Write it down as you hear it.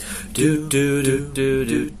Welcome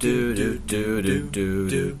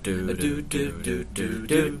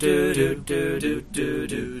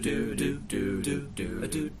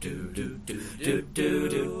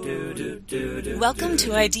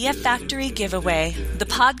to Idea Factory Giveaway, the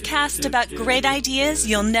podcast about great ideas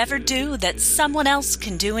you'll never do that someone else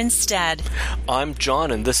can do instead. I'm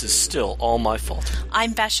John, and this is still all my fault.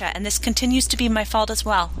 I'm Besha, and this continues to be my fault as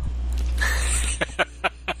well.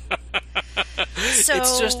 So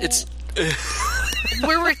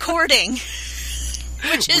we're recording,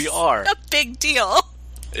 which is a big deal.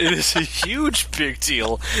 It is a huge big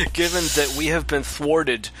deal, given that we have been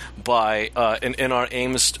thwarted by, in our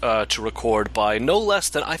aims to record by no less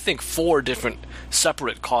than, I think, 4 different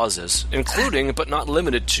separate causes, including, but not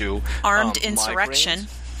limited to... Armed insurrection.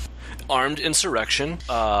 Migraines, armed insurrection.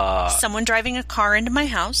 Someone driving a car into my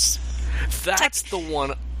house. That's the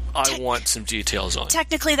one I want some details on.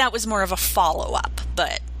 Technically, that was more of a follow-up,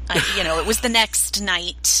 but, it was the next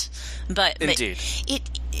night. But Indeed.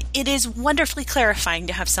 It is wonderfully clarifying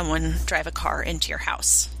to have someone drive a car into your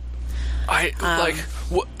house.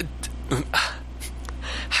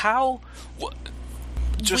 How?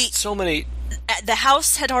 So many... The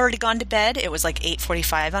house had already gone to bed. It was like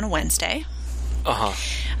 8:45 on a Wednesday.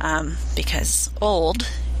 Because old.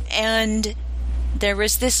 And there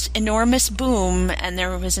was this enormous boom, and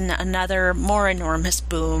there was another more enormous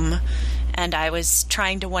boom. And I was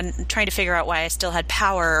trying to figure out why I still had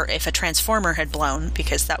power if a transformer had blown,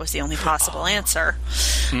 because that was the only possible answer.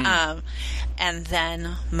 And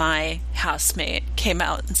then my housemate came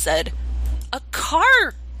out and said, "A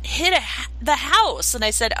car hit the house." And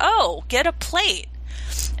I said, "Oh, get a plate."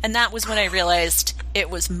 And that was when I realized it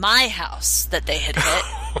was my house that they had hit,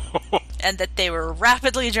 and that they were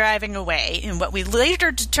rapidly driving away in what we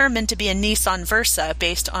later determined to be a Nissan Versa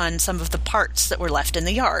based on some of the parts that were left in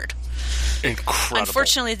the yard. Incredible.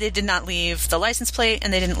 Unfortunately, they did not leave the license plate,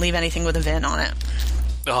 and they didn't leave anything with a VIN on it.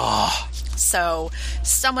 So,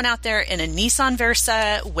 someone out there in a Nissan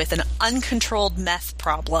Versa with an uncontrolled meth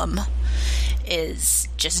problem is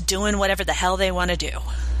just doing whatever the hell they want to do.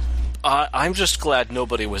 I'm just glad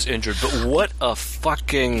nobody was injured, but what a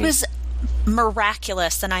fucking... It was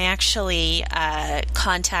miraculous, and I actually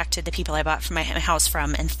contacted the people I bought my house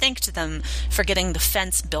from and thanked them for getting the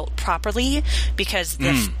fence built properly, because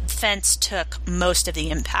the fence took most of the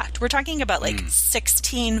impact. We're talking about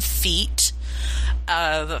 16 feet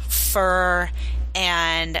of fir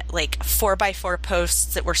and 4x4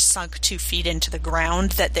 posts that were sunk 2 feet into the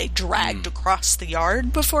ground that they dragged across the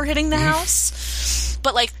yard before hitting the house.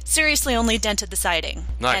 But seriously only dented the siding.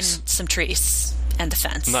 Nice. And some trees. And the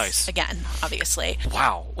fence. Nice. Again, obviously.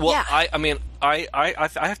 Wow. Well, yeah. I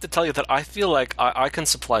have to tell you that I feel like I can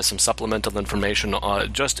supply some supplemental information,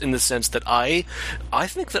 just in the sense that I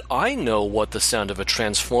think that I know what the sound of a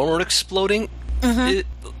transformer exploding.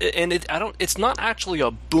 It's not actually a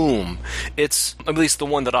boom. It's at least the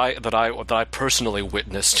one that I personally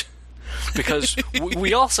witnessed. Because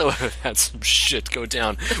we also have had some shit go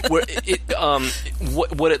down where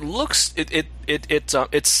what it looks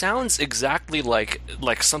it sounds exactly like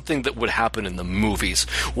something that would happen in the movies,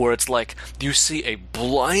 where it's like you see a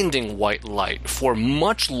blinding white light for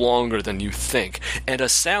much longer than you think, and a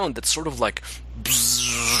sound that's sort of like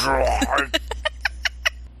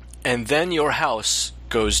and then your house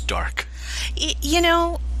goes dark.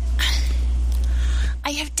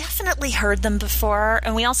 I have definitely heard them before,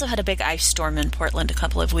 and we also had a big ice storm in Portland a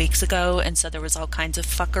couple of weeks ago, and so there was all kinds of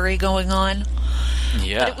fuckery going on.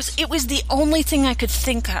 Yeah, but it was the only thing I could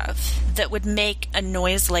think of that would make a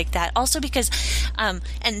noise like that. Also because, and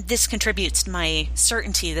this contributes to my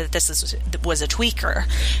certainty that this was a tweaker,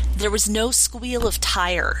 there was no squeal of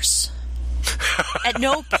tires. At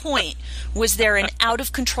no point was there an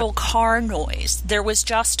out-of-control car noise. There was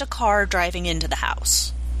just a car driving into the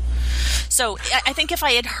house. So I think if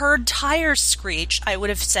I had heard tires screech, I would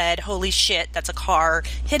have said, "Holy shit, that's a car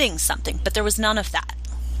hitting something." But there was none of that.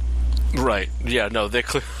 Right. Yeah, no, they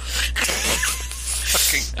fucking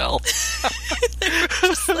hell.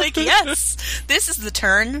 Just yes, this is the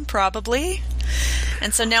turn, probably.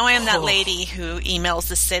 And so now I am that lady who emails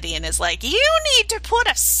the city and is like, "You need to put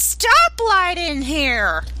a stoplight in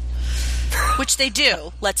here." Which they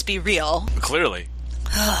do, let's be real. Clearly.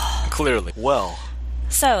 Clearly. Well...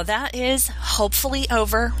 So that is hopefully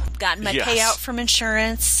over. Gotten my payout from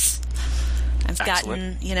insurance. I've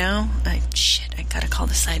gotten, I gotta call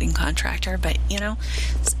the siding contractor, but,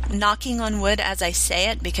 knocking on wood as I say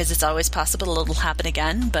it, because it's always possible it'll happen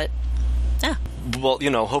again, but, yeah. Well,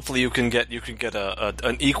 hopefully you can get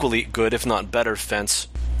an equally good, if not better, fence.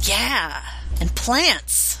 Yeah, and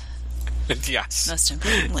plants. Yes. Most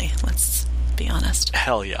importantly, let's to be honest.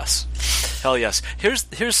 Hell yes. Hell yes. Here's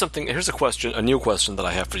a question, a new question that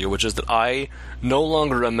I have for you, which is that I no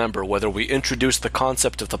longer remember whether we introduce the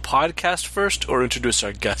concept of the podcast first or introduce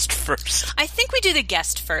our guest first. I think we do the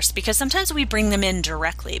guest first because sometimes we bring them in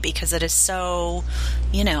directly because it is so,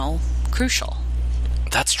 crucial.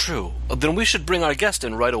 That's true. Then we should bring our guest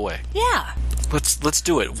in right away. Yeah. Let's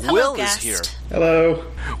do it. Hello, Will guest. is here. Hello.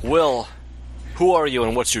 Will, who are you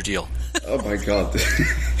and what's your deal? Oh my god.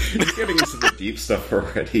 You're getting into the deep stuff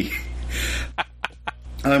already.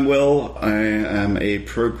 I'm Will. I am a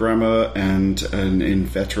programmer and an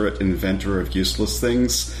inveterate inventor of useless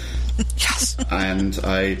things. Yes. And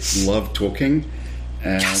I love talking.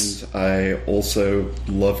 And Yes. I also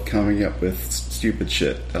love coming up with stupid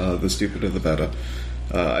shit. The stupider the better.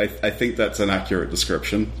 I think that's an accurate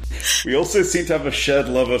description. We also seem to have a shared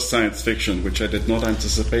love of science fiction, which I did not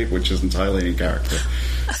anticipate, which is entirely in character.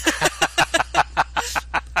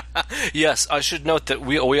 Yes, I should note that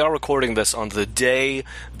we are recording this on the day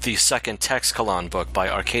the second Texcalan book by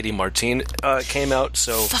Arkady Martin came out,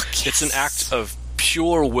 so Fuck yes. It's an act of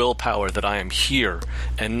pure willpower that I am here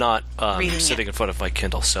and not sitting in front of my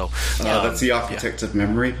Kindle. So That's the Architect of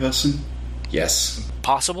Memory person? Yes.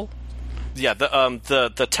 possible. Yeah, the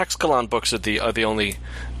Texcalan books are the only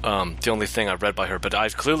thing I've read by her, but I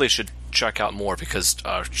clearly should check out more because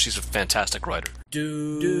she's a fantastic writer.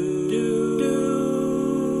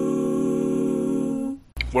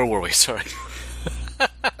 Where were we? Sorry.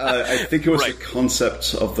 I think it was Right. the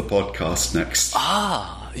concept of the podcast next.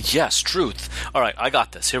 Yes, truth. All right, I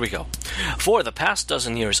got this. Here we go. For the past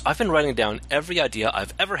dozen years, I've been writing down every idea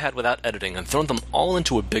I've ever had without editing and thrown them all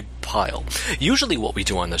into a big pile. Usually what we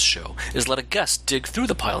do on this show is let a guest dig through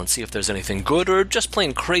the pile and see if there's anything good or just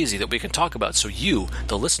plain crazy that we can talk about so you,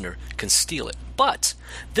 the listener, can steal it. But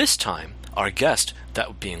this time, our guest,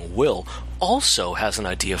 that being Will, also has an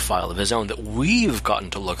idea file of his own that we've gotten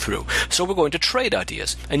to look through. So we're going to trade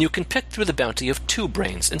ideas, and you can pick through the bounty of 2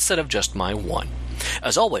 brains instead of just my 1.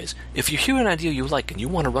 As always, if you hear an idea you like and you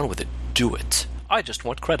want to run with it, do it. I just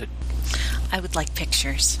want credit. I would like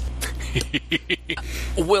pictures.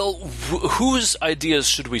 Well, whose ideas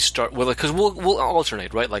should we start with? Because we'll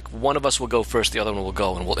alternate, right? Like, one of us will go first, the other one will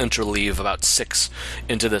go, and we'll interleave about 6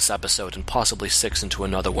 into this episode and possibly 6 into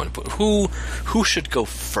another one. But who should go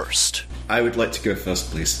first? I would like to go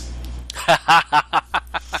first, please.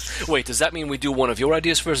 Wait, does that mean we do one of your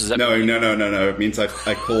ideas first? Does that No. mean It means I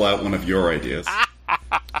call out one of your ideas.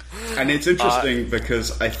 And it's interesting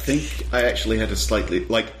because I think I actually had a slightly...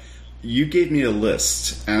 you gave me a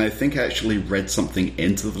list, and I think I actually read something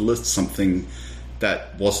into the list, something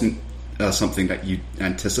that wasn't something that you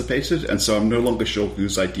anticipated, and so I'm no longer sure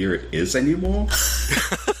whose idea it is anymore.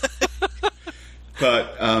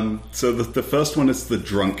 But, so the first one is the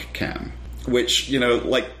drunk cam, which,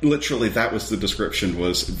 literally that was the description,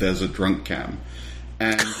 was there's a drunk cam.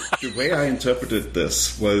 And the way I interpreted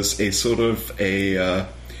this was a sort of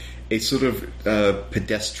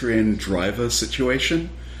pedestrian driver situation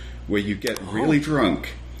where you get really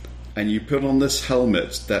drunk and you put on this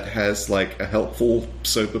helmet that has like a helpful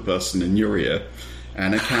sober person in your ear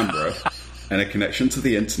and a camera and a connection to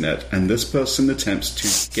the internet, and this person attempts to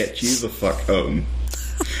get you the fuck home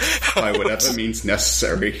by whatever means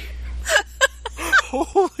necessary.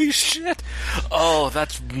 Holy shit! Oh,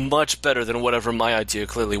 that's much better than whatever my idea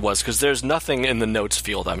clearly was, because there's nothing in the notes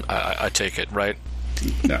field, I take it, right?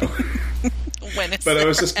 No. But I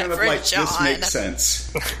was just kind of ever, like, John? this makes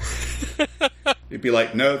sense. You'd be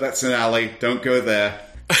like, no, that's an alley, don't go there.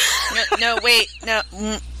 No, wait, no.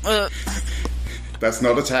 That's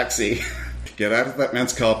not a taxi. Get out of that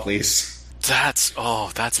man's car, please. That's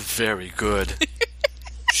very good.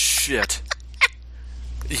 Shit.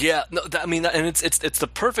 Yeah, no, and it's the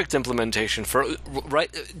perfect implementation for, right?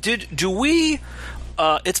 Do we?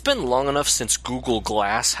 It's been long enough since Google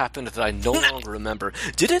Glass happened that I no longer remember.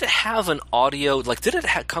 Did it have an audio? Like, did it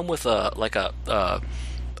come with a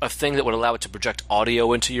thing that would allow it to project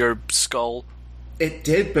audio into your skull? It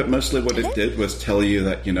did, but mostly what it did was tell you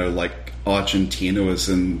that, Argentina was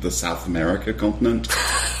in the South America continent.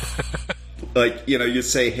 You'd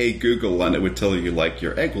say, hey, Google, and it would tell you,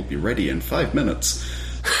 your egg will be ready in 5 minutes.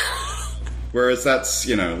 Whereas that's,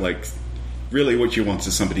 really what you want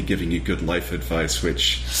is somebody giving you good life advice,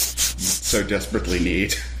 which you so desperately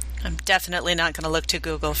need. I'm definitely not going to look to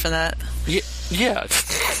Google for that. Yeah.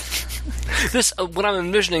 This what I'm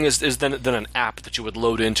envisioning is then an app that you would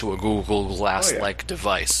load into a Google Glass-like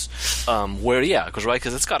device,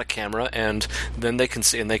 because it's got a camera, and then they can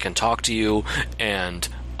see and they can talk to you, and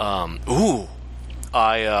I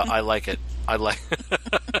like it. I like.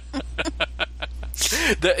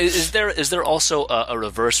 Is there also a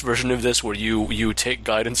reverse version of this where you take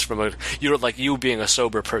guidance from you being a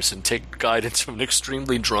sober person take guidance from an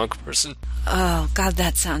extremely drunk person? Oh God,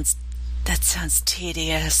 that sounds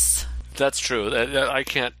tedious. That's true. I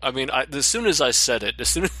can't. I mean, as soon as I said it, as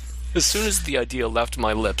soon as the idea left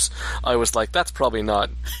my lips, I was like, "That's probably not."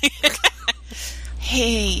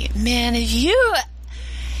 Hey, man,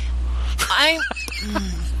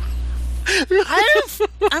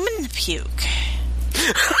 I'm gonna puke.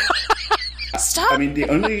 Stop. I mean,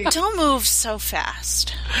 Don't move so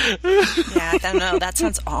fast. Yeah, I don't know. That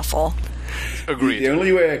sounds awful. Agreed. The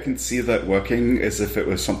only way I can see that working is if it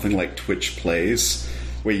was something like Twitch Plays,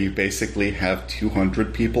 where you basically have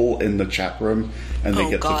 200 people in the chat room, and they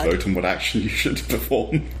get to vote on what action you should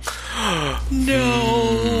perform.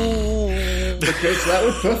 No. Because that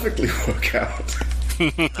would perfectly work out.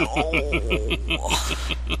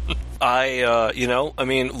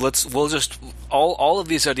 All of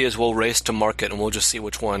these ideas will race to market, and we'll just see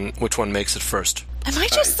which one makes it first. Am I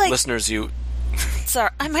just listeners? Sorry,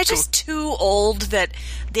 am I just too old that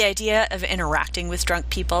the idea of interacting with drunk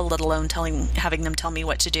people, let alone having them tell me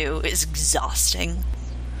what to do, is exhausting?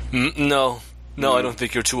 No, I don't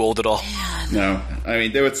think you're too old at all. Man. No, I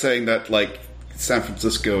mean, they were saying that, like, San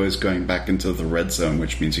Francisco is going back into the red zone,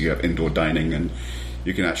 which means you have indoor dining and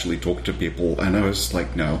you can actually talk to people. And I was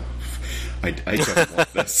like, no, I don't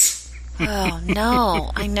want this. Oh,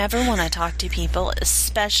 no. I never want to talk to people,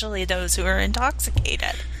 especially those who are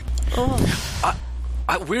intoxicated. Oh.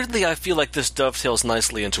 Weirdly, I feel like this dovetails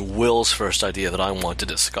nicely into Will's first idea that I want to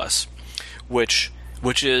discuss, which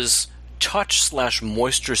is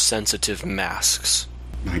touch/moisture-sensitive masks.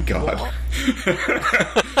 My God.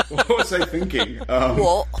 What was I thinking?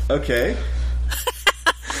 Okay.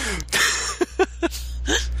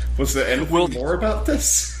 Was there anything more about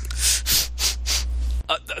this?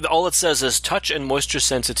 All it says is touch and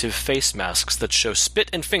moisture-sensitive face masks that show spit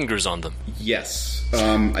and fingers on them. Yes.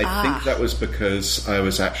 I think that was because I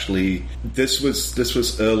was actually... This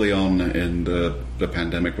was early on in the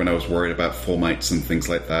pandemic when I was worried about formites and things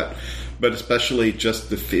like that. But especially just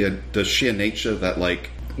the sheer nature that, like,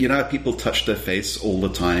 you know how people touch their face all the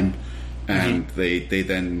time and they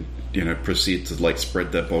then, you know, proceed to, like,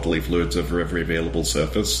 spread their bodily fluids over every available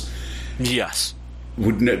surface? Yes.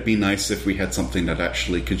 Wouldn't it be nice if we had something that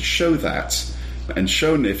actually could show that, and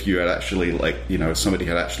shown if you had actually, like, you know, somebody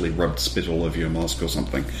had actually rubbed spit all over your mask or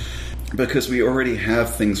something? Because we already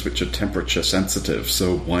have things which are temperature sensitive,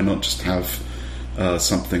 so why not just have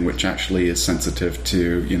something which actually is sensitive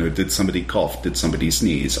to, you know, did somebody cough, did somebody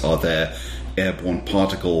sneeze, are there airborne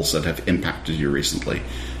particles that have impacted you recently?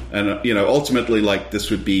 And, you know, ultimately, like, this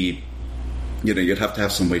would be, you know, you'd have to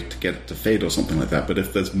have some way to get it to fade or something like that. But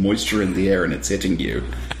if there's moisture in the air and it's hitting you,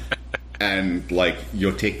 and, like,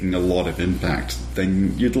 you're taking a lot of impact,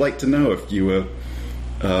 then you'd like to know if you were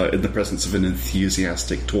in the presence of an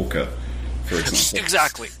enthusiastic talker, for example.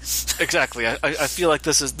 Exactly. I feel like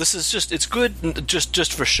this is just, it's good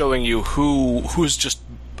just for showing you who's just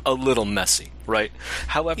a little messy, right?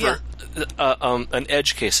 However, an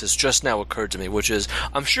edge case has just now occurred to me, which is,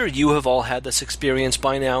 I'm sure you have all had this experience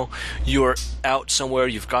by now. You're out somewhere,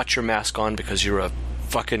 you've got your mask on because you're a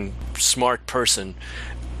fucking smart person,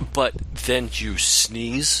 but then you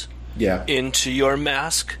sneeze into your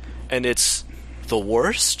mask, and it's the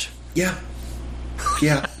worst? Yeah.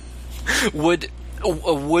 Would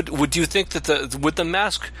you think that would the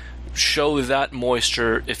mask show that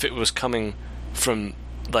moisture if it was coming from,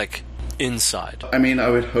 like, inside? I mean, I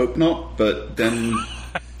would hope not, but then,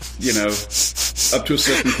 you know, up to a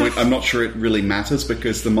certain point, I'm not sure it really matters,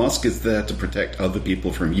 because the mask is there to protect other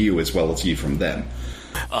people from you as well as you from them.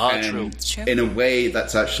 True. In a way,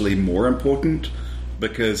 that's actually more important,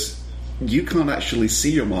 because you can't actually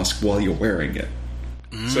see your mask while you're wearing it.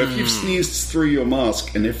 So if you've sneezed through your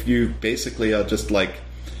mask, and if you basically are just, like,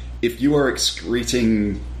 if you are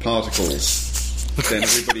excreting particles, then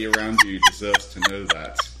everybody around you deserves to know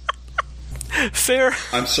that. Fair.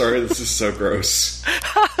 I'm sorry, this is so gross.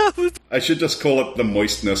 I should just call it the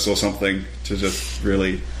moistness or something to just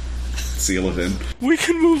really seal it in. We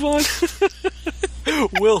can move on.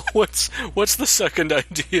 Will, what's the second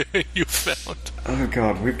idea you found? Oh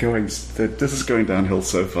God, this is going downhill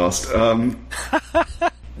so fast.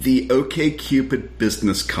 The OkCupid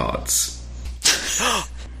business cards.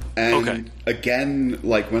 And again,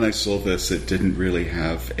 like, when I saw this, it didn't really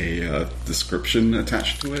have a description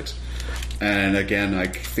attached to it. And again, I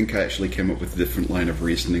think I actually came up with a different line of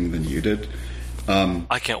reasoning than you did.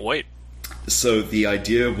 I can't wait. So the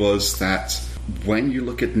idea was that when you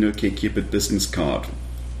look at an OkCupid business card,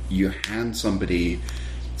 you hand somebody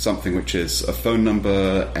something which is a phone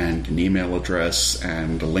number and an email address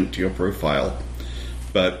and a link to your profile.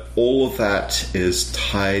 But all of that is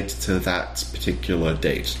tied to that particular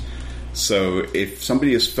date. So if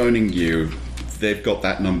somebody is phoning you, they've got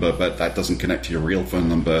that number, but that doesn't connect to your real phone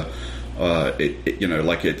number.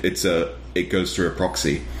 It goes through a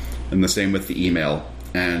proxy. And the same with the email,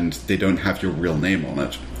 and they don't have your real name on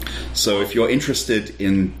it. So if you're interested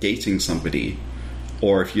in dating somebody,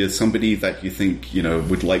 or if you're somebody that you think,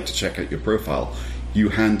 would like to check out your profile, you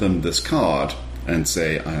hand them this card and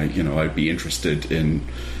say, I'd be interested in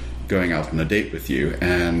going out on a date with you,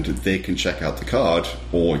 and they can check out the card,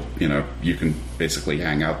 or, you can basically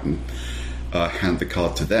hang out and hand the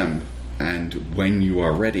card to them, and when you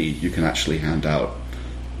are ready, you can actually hand out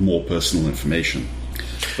more personal information.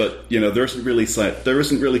 But, there isn't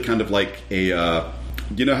really kind of like a...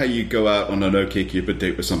 you know how you go out on an OkCupid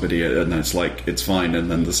date with somebody and it's like, it's fine, and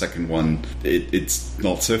then the second one, it's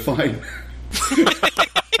not so fine?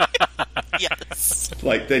 Yes.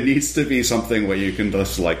 Like, there needs to be something where you can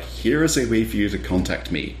just, like, here is a way for you to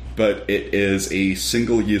contact me, but it is a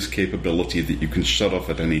single-use capability that you can shut off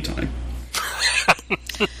at any time.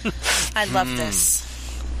 I love this.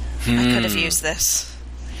 I could have used this.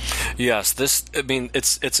 Yes,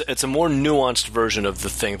 it's a more nuanced version of the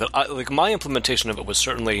thing that my implementation of it was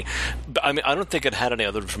certainly, I don't think it had any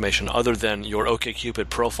other information other than your OkCupid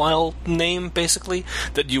profile name, basically,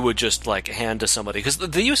 that you would just hand to somebody. Because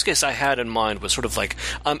the use case I had in mind was sort of like,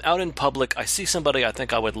 I'm out in public, I see somebody I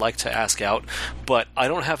think I would like to ask out, but I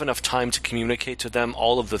don't have enough time to communicate to them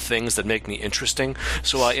all of the things that make me interesting,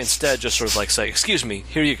 so I instead just sort of say, excuse me,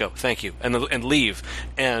 here you go, thank you, and leave.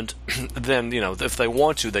 And then, if they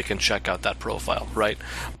want to, they can check out that profile, right?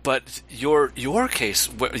 But your case,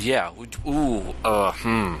 that's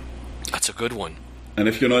a good one. And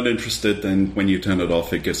if you're not interested, then when you turn it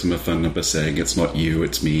off, it gives them a phone number saying, it's not you,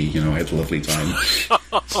 it's me, I had a lovely time.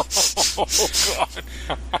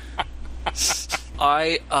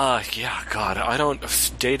 God. I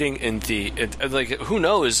don't... Dating in the... who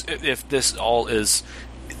knows if this all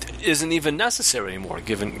isn't even necessary anymore,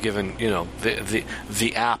 given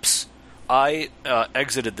the apps. I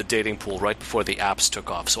exited the dating pool right before the apps took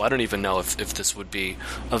off, so I don't even know if this would be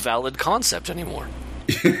a valid concept anymore.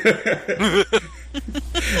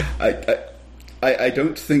 I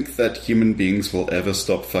don't think that human beings will ever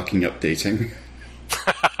stop fucking up dating.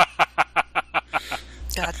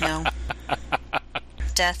 God, no.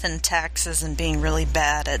 Death and taxes and being really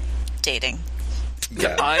bad at dating.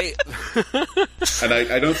 Yeah. And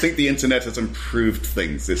I don't think the internet has improved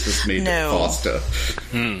things. It's just made it faster.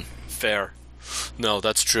 Fair. No,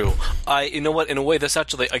 that's true. You know what? In a way, this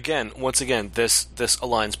actually, once again, this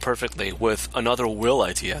aligns perfectly with another Will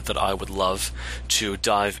idea that I would love to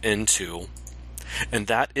dive into, and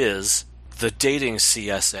that is the dating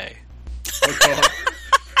CSA. Oh, God.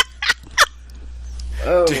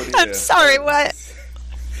 Oh, dear. I'm sorry, what?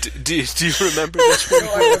 Do you remember this one?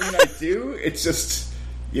 No, I do. It's just,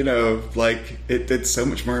 it's so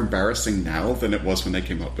much more embarrassing now than it was when they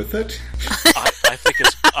came up with it. I think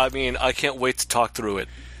it's... I can't wait to talk through it.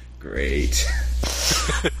 Great.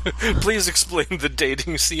 Please explain the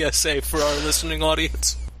dating CSA for our listening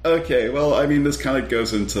audience. Okay, well, this kind of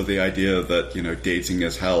goes into the idea that, dating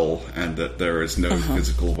is hell, and that there is no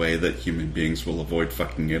physical way that human beings will avoid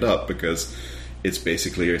fucking it up, because it's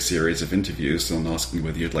basically a series of interviews on asking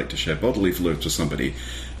whether you'd like to share bodily fluids with somebody.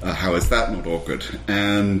 How is that not awkward?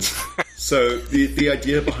 And so the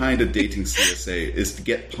idea behind a dating CSA is to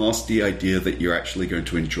get past the idea that you're actually going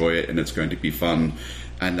to enjoy it and it's going to be fun,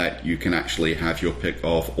 and that you can actually have your pick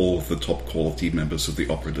of all of the top quality members of the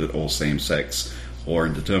opposite or same sex, or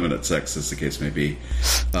indeterminate sex, as the case may be,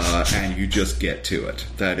 and you just get to it.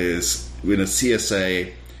 That is, in a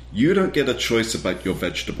CSA, you don't get a choice about your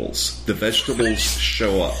vegetables. The vegetables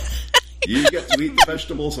show up. You get to eat the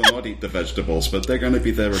vegetables or not eat the vegetables, but they're going to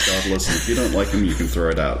be there regardless, and if you don't like them, you can throw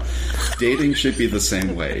it out. Dating should be the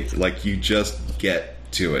same way. You just get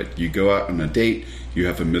to it. You go out on a date, you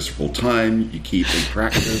have a miserable time, you keep in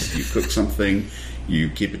practice, you cook something, you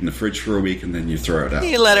keep it in the fridge for a week, and then you throw it out.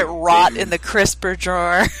 You let it rot in the crisper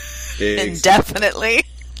drawer indefinitely.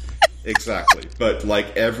 Exactly. But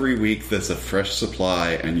every week there's a fresh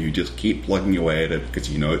supply, and you just keep plugging away at it because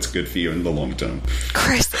it's good for you in the long term.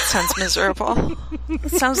 Christ, that sounds miserable. It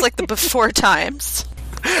sounds like the before times.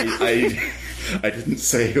 I didn't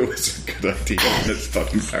say it was a good idea, and it's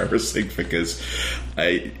not embarrassing because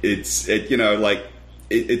it's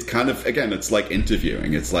kind of, again, it's like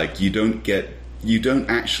interviewing. It's like you don't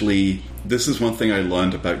actually... This is one thing I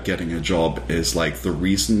learned about getting a job, is the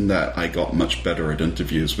reason that I got much better at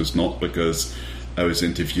interviews was not because I was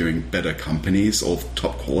interviewing better companies or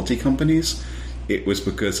top quality companies, it was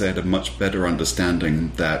because I had a much better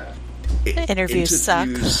understanding that Interviews suck.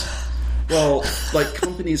 Well, like,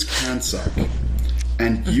 companies can suck,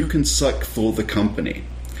 and you can suck for the company.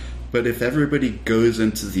 But if everybody goes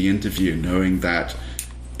into the interview knowing that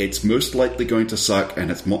it's most likely going to suck and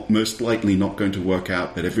it's most likely not going to work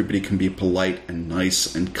out, but everybody can be polite and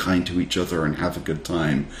nice and kind to each other and have a good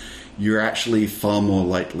time, you're actually far more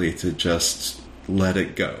likely to just let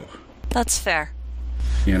it go. That's fair.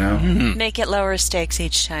 You know? Make it lower stakes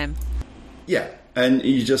each time. Yeah, and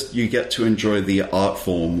you get to enjoy the art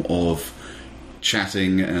form of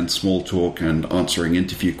chatting and small talk and answering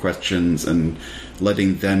interview questions and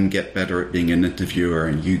letting them get better at being an interviewer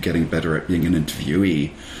and you getting better at being an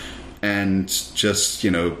interviewee, and just,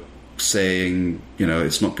 saying,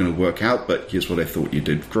 it's not going to work out, but here's what I thought you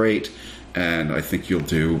did great, and I think you'll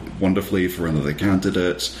do wonderfully for another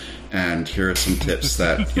candidate, and here are some tips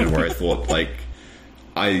that, where I thought, like,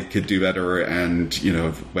 I could do better, and,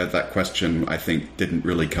 where that question, I think, didn't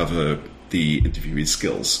really cover the interviewee's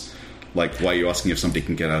skills. Like, why are you asking if somebody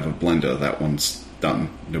can get out of Blender? That one's done.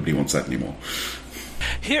 Nobody wants that anymore.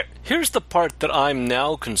 Here's the part that I'm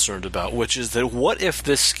now concerned about, which is that what if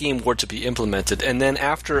this scheme were to be implemented, and then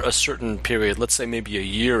after a certain period, let's say maybe a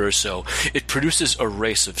year or so, it produces a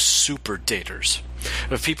race of super daters,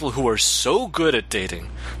 of people who are so good at dating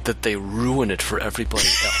that they ruin it for everybody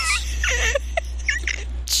else.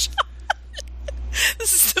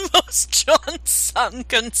 This is the most John Sung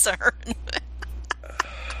concern.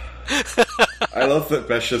 I love that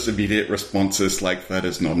Besha's immediate response is like, that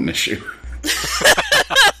is not an issue.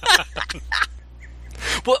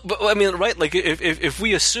 Well, but I mean, right? Like, if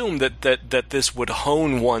we assume that this would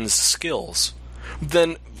hone one's skills,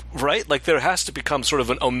 then, right? Like, there has to become sort of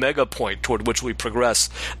an omega point toward which we progress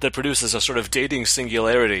that produces a sort of dating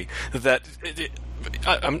singularity that.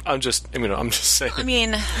 I'm just saying. I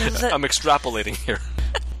mean, I'm extrapolating here.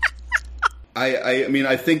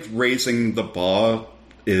 I think raising the bar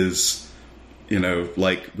is,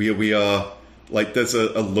 like, we are, like, there's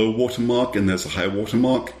a low water mark and there's a high water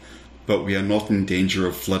mark, but we are not in danger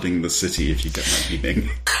of flooding the city, if you get my meaning.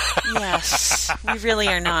 Yes, we really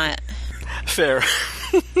are not. Fair.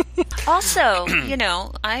 Also,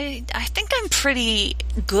 I think I'm pretty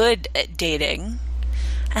good at dating,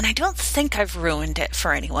 and I don't think I've ruined it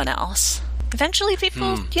for anyone else. Eventually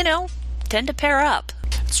people, tend to pair up.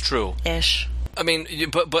 It's true. Ish. I mean,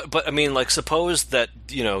 but I mean, like, suppose that,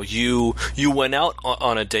 you went out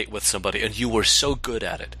on a date with somebody and you were so good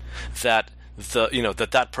at it that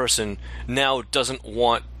that person now doesn't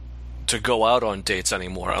want to go out on dates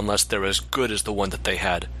anymore unless they're as good as the one that they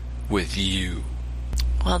had with you.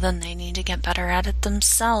 Well, then they need to get better at it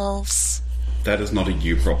themselves. That is not a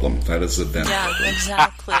you problem. That is a them problem. Yeah,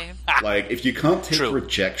 exactly. Like, if you can't take True.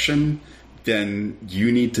 rejection, then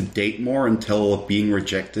you need to date more until being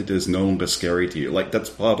rejected is no longer scary to you. Like, that's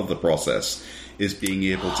part of the process, is being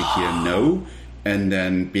able to hear no, and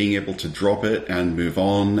then being able to drop it and move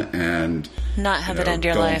on and not have it end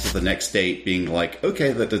your go life. on to the next date being like,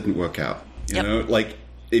 okay, that didn't work out. You know, like,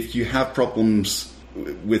 if you have problems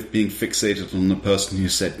with being fixated on the person who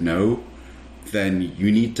said no, then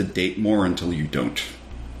you need to date more until you don't.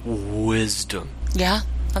 Wisdom. Yeah,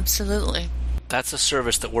 absolutely. That's a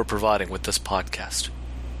service that we're providing with this podcast.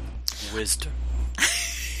 Wisdom.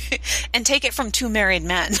 And take it from two married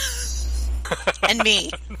men. And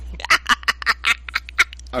me.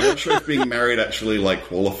 I'm not sure if being married actually, like,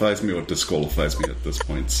 qualifies me or disqualifies me at this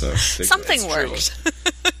point, so... Something works.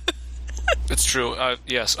 It's true.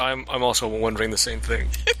 Yes, I'm also wondering the same thing.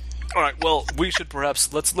 All right, well, we should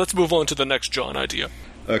perhaps... Let's move on to the next John idea.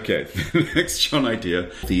 Okay, the next John idea.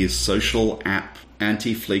 The Social App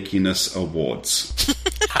Anti-Flakiness Awards.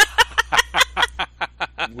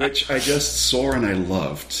 Which I just saw and I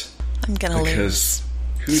loved. I'm gonna because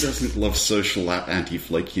who doesn't love Social App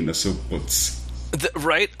Anti-Flakiness Awards?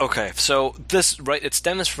 Right? Okay. So this, right, it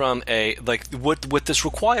stems from what this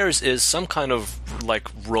requires is some kind of, like,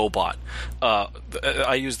 robot.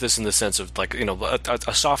 I use this in the sense of, like,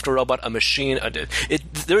 a software robot, a machine.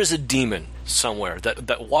 There is a demon somewhere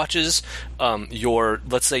that watches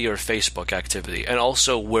let's say your Facebook activity and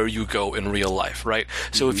also where you go in real life, right?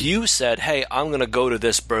 So if you said, hey, I'm going to go to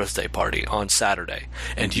this birthday party on Saturday,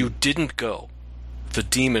 and you didn't go, the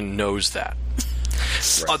demon knows that.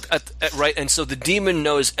 Right, and so the demon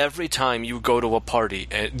knows every time you go to a party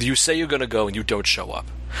and you say you're going to go and you don't show up.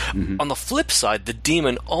 On the flip side, the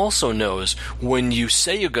demon also knows when you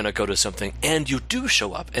say you're going to go to something and you do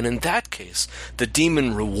show up. And in that case, the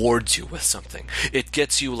demon rewards you with something. It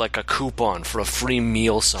gets you like a coupon for a free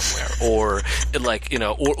meal somewhere, or like,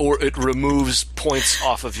 or it removes points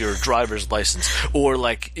off of your driver's license, or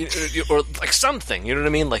like something, you know what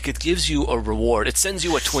I mean? Like, it gives you a reward. It sends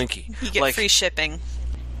you a Twinkie. You get free shipping.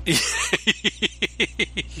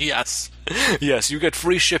 Yes, you get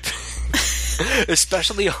free shipping.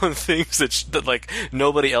 Especially on things that like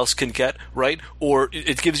nobody else can get, right? Or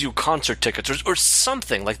it gives you concert tickets or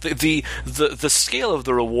something. Like the scale of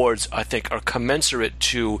the rewards, I think, are commensurate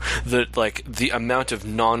to the amount of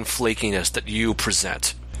non-flakiness that you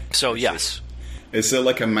present. So yes. Is there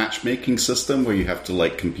like a matchmaking system where you have to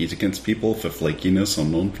like compete against people for flakiness or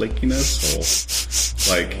non-flakiness, or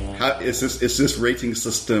like is this rating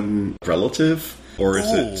system relative or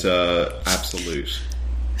is it absolute?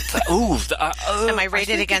 Am I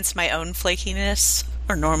rated against my own flakiness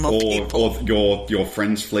or normal people? Or your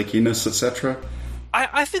friends' flakiness, etc.?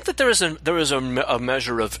 I think that there is a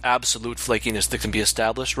measure of absolute flakiness that can be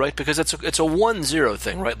established, right? Because it's a 1-0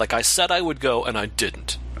 thing, right? Like, I said I would go and I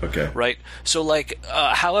didn't. Okay. Right? So, like,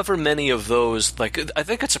 however many of those, like, I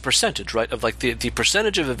think it's a percentage, right? Of, like, the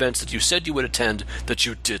percentage of events that you said you would attend that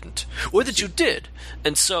you didn't. Or that you did.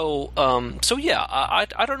 And so yeah,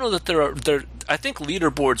 I don't know that there I think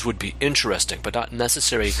leaderboards would be interesting, but not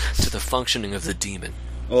necessary to the functioning of the demon.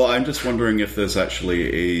 Well, I'm just wondering if there's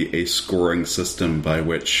actually a scoring system by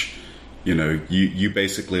which, you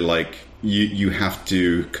basically, like, you have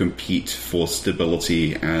to compete for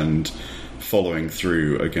stability and following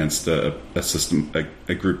through against a system,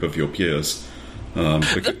 a group of your peers.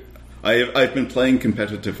 Because I've been playing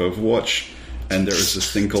competitive Overwatch, and there is this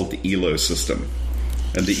thing called the ELO system.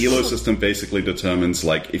 And the ELO system basically determines,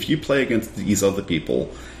 like, if you play against these other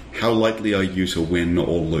people, how likely are you to win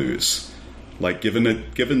or lose? Like, given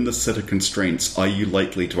the set of constraints, are you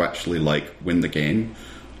likely to actually, like, win the game?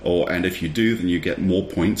 And if you do, then you get more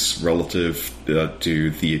points relative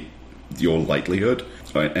to your likelihood.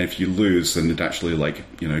 And if you lose, then it actually,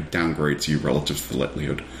 like, downgrades you relative to the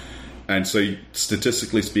likelihood. And so,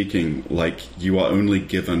 statistically speaking, like, you are only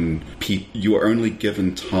given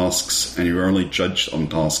tasks, and you are only judged on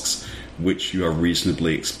tasks which you are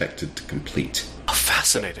reasonably expected to complete. Oh,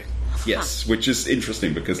 fascinating. Yes, which is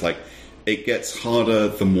interesting because, like, it gets harder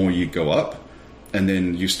the more you go up, and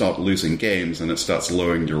then you start losing games, and it starts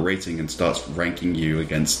lowering your rating and starts ranking you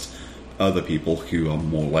against other people who are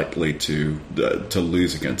more likely to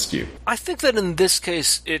lose against you. I think that in this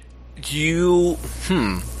case, I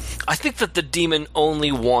think that the demon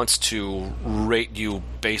only wants to rate you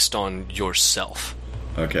based on yourself.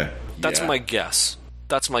 Okay. That's my guess.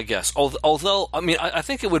 Although, I mean, I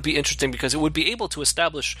think it would be interesting because it would be able to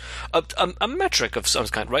establish a metric of some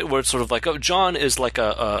kind, right? Where it's sort of like, oh, John is like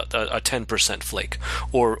a 10% flake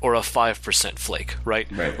or a 5% flake, right?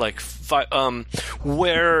 Right. Like,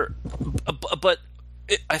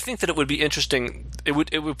 I think that it would be interesting.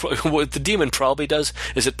 What the demon probably does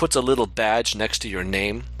is it puts a little badge next to your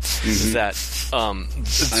name that I'm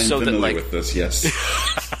familiar with this. Yes.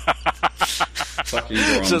 Fucking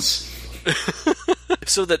morons.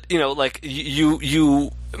 So that like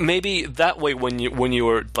you maybe that way when you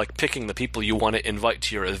are like picking the people you want to invite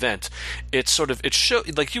to your event, it show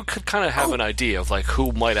like you could kind of have an idea of like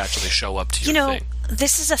who might actually show up to your thing.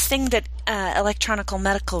 This is a thing that electronic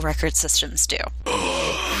medical record systems do.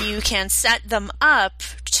 You can set them up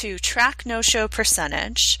to track no-show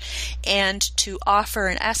percentage and to offer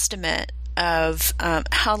an estimate of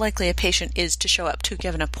how likely a patient is to show up to a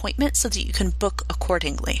given appointment so that you can book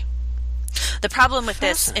accordingly. The problem with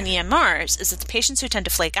this in EMRs is that the patients who tend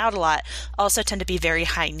to flake out a lot also tend to be very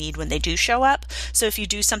high need when they do show up. So if you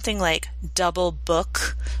do something like double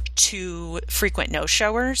book 2 frequent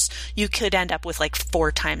no-showers, you could end up with like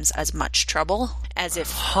 4 times as much trouble as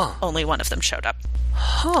if only one of them showed up.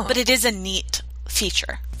 But it is a neat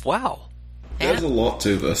feature. Wow. There's a lot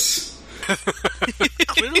to this.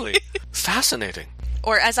 Clearly. Fascinating.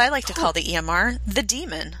 Or as I like to call the EMR, the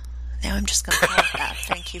demon. Now I'm just going to call it that.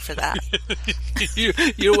 Thank you for that.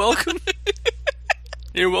 You're welcome.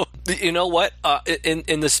 You're welcome. You know what?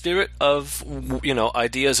 In the spirit of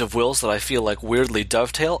ideas of Will's that I feel like weirdly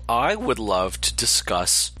dovetail, I would love to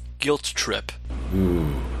discuss guilt trip.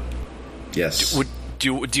 Ooh. Yes. Do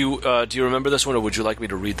you remember this one, or would you like me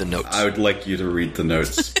to read the notes? I would like you to read the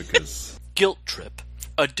notes because guilt trip.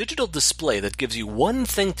 A digital display that gives you one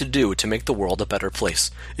thing to do to make the world a better place.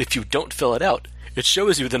 If you don't fill it out, it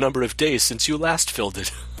shows you the number of days since you last filled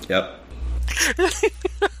it. Yep.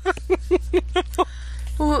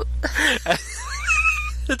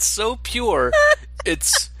 It's so pure.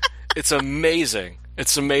 It's amazing.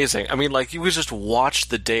 It's amazing. I mean, like, you would just watch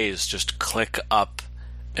the days just click up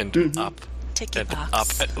and up Ticky and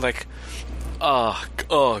box. up. Like,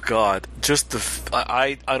 oh God. Just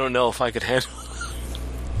I don't know if I could handle.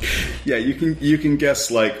 Yeah, you can guess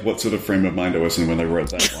like what sort of frame of mind I was in when I wrote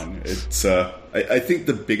that one. It's I think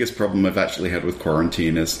the biggest problem I've actually had with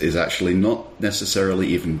quarantine is actually not necessarily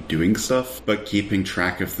even doing stuff, but keeping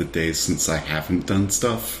track of the days since I haven't done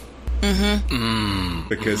stuff.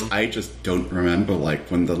 Because I just don't remember like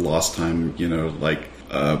when the last time,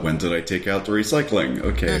 when did I take out the recycling?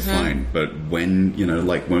 Okay, fine. But when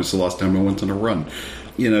was the last time I went on a run?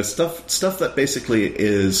 Stuff that basically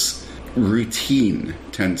is routine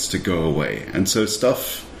tends to go away. And so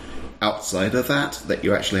stuff outside of that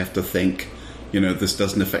you actually have to think, this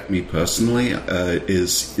doesn't affect me personally,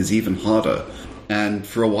 is even harder. And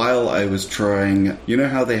for a while I was trying,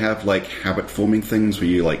 how they have like habit forming things where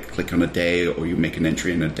you like click on a day or you make an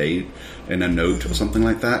entry in a day in a note or something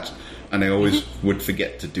like that. And I always would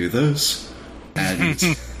forget to do those. And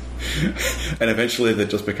and eventually they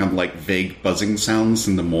just become like vague buzzing sounds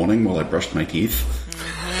in the morning while I brushed my teeth.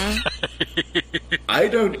 I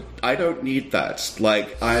don't need that.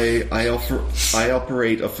 Like I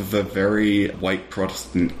operate off of a very white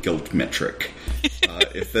Protestant guilt metric.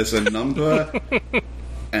 If there's a number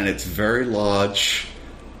and it's very large,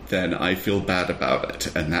 then I feel bad about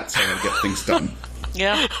it, and that's how I get things done.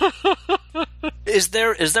 Yeah. Is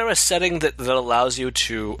there a setting that allows you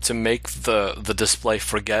to make the display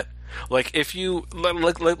forget? Like if you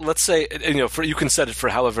let's say you can set it for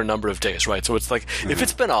however number of days, right? So it's like if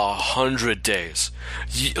it's been 100 days,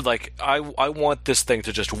 I want this thing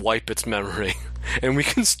to just wipe its memory, and we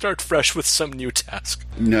can start fresh with some new task.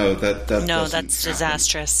 No, that's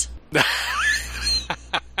disastrous. You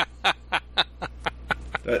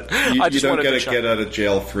don't get a get out of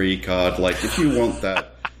jail free card. Like if you want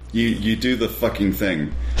that, you do the fucking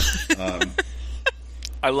thing.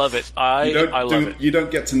 I love it. I love it. You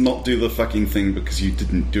don't get to not do the fucking thing because you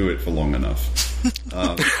didn't do it for long enough.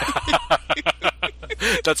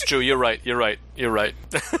 That's true. You're right.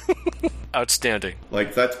 Outstanding.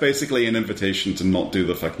 Like, that's basically an invitation to not do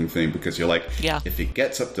the fucking thing because you're like, if it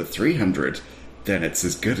gets up to 300, then it's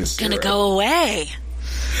as good as 0. Gonna go away.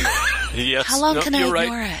 Yes. How long can I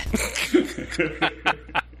ignore it?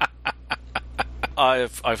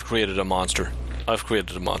 I've created a monster. At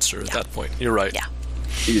that point. You're right. Yeah.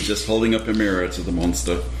 You're just holding up a mirror to the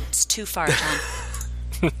monster. It's too far, John.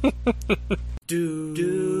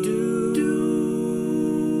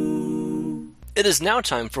 It is now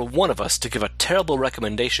time for one of us to give a terrible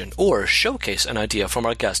recommendation or showcase an idea from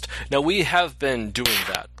our guest. Now, we have been doing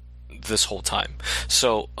that this whole time.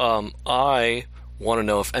 So, I want to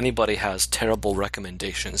know if anybody has terrible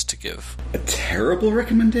recommendations to give. A terrible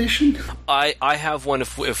recommendation? I have one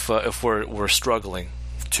if we're struggling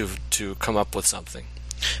to come up with something.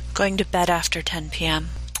 Going to bed after 10 p.m.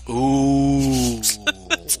 Ooh.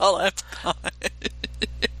 That's all I've got.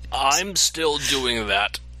 I'm still doing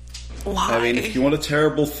that. Why? I mean, if you want a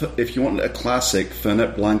classic,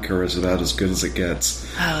 Fernet Blanca is about as good as it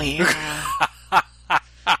gets. Oh, yeah.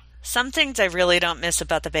 Some things I really don't miss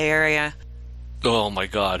about the Bay Area. Oh my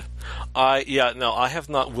God. I have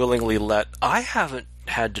not willingly I haven't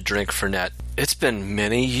had to drink Fernet. It's been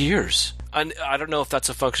many years. I don't know if that's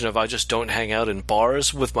a function of I just don't hang out in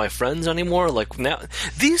bars with my friends anymore. Like now,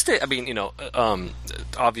 these days, I mean,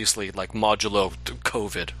 obviously, like modulo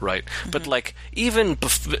COVID, right? Mm-hmm. But like even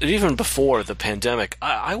before the pandemic,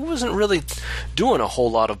 I wasn't really doing a whole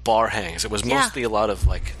lot of bar hangs. It was mostly a lot of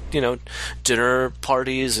like dinner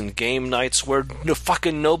parties and game nights where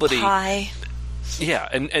fucking nobody. Pie. Yeah,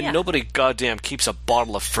 and nobody goddamn keeps a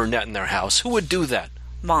bottle of Fernet in their house. Who would do that?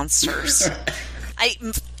 Monsters.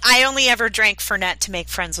 I only ever drank Fernet to make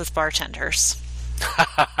friends with bartenders.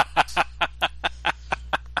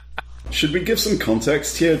 Should we give some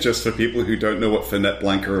context here, just for people who don't know what Fernet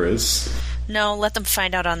Blanca is? No, let them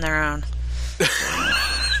find out on their own.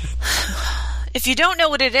 If you don't know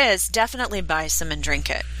what it is, definitely buy some and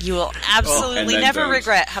drink it. You will absolutely never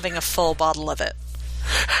regret having a full bottle of it.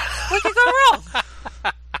 What could go wrong?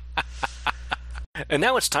 And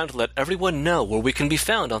now it's time to let everyone know where we can be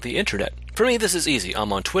found on the internet. For me, this is easy.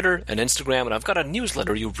 I'm on Twitter and Instagram, and I've got a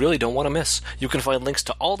newsletter you really don't want to miss. You can find links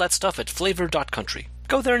to all that stuff at flavor.country.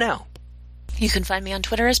 Go there now. You can find me on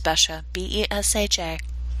Twitter as Besha, Besha.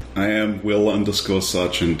 I am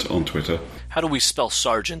Will_Sargent on Twitter. How do we spell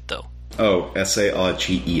Sargent, though? Oh,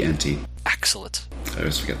 Sargent. Excellent. I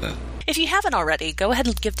always forget that. If you haven't already, go ahead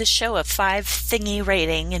and give this show a 5-thingy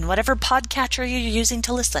rating in whatever podcatcher you're using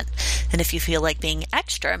to listen. And if you feel like being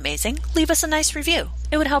extra amazing, leave us a nice review.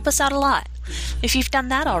 It would help us out a lot. If you've done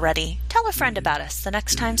that already, tell a friend about us the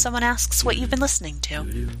next time someone asks what you've been listening to.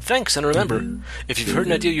 Thanks, and remember, if you've heard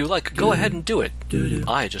an idea you like, go ahead and do it.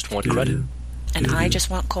 I just want credit. And I just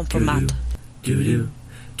want compliment. Do-do,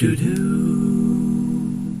 do-do.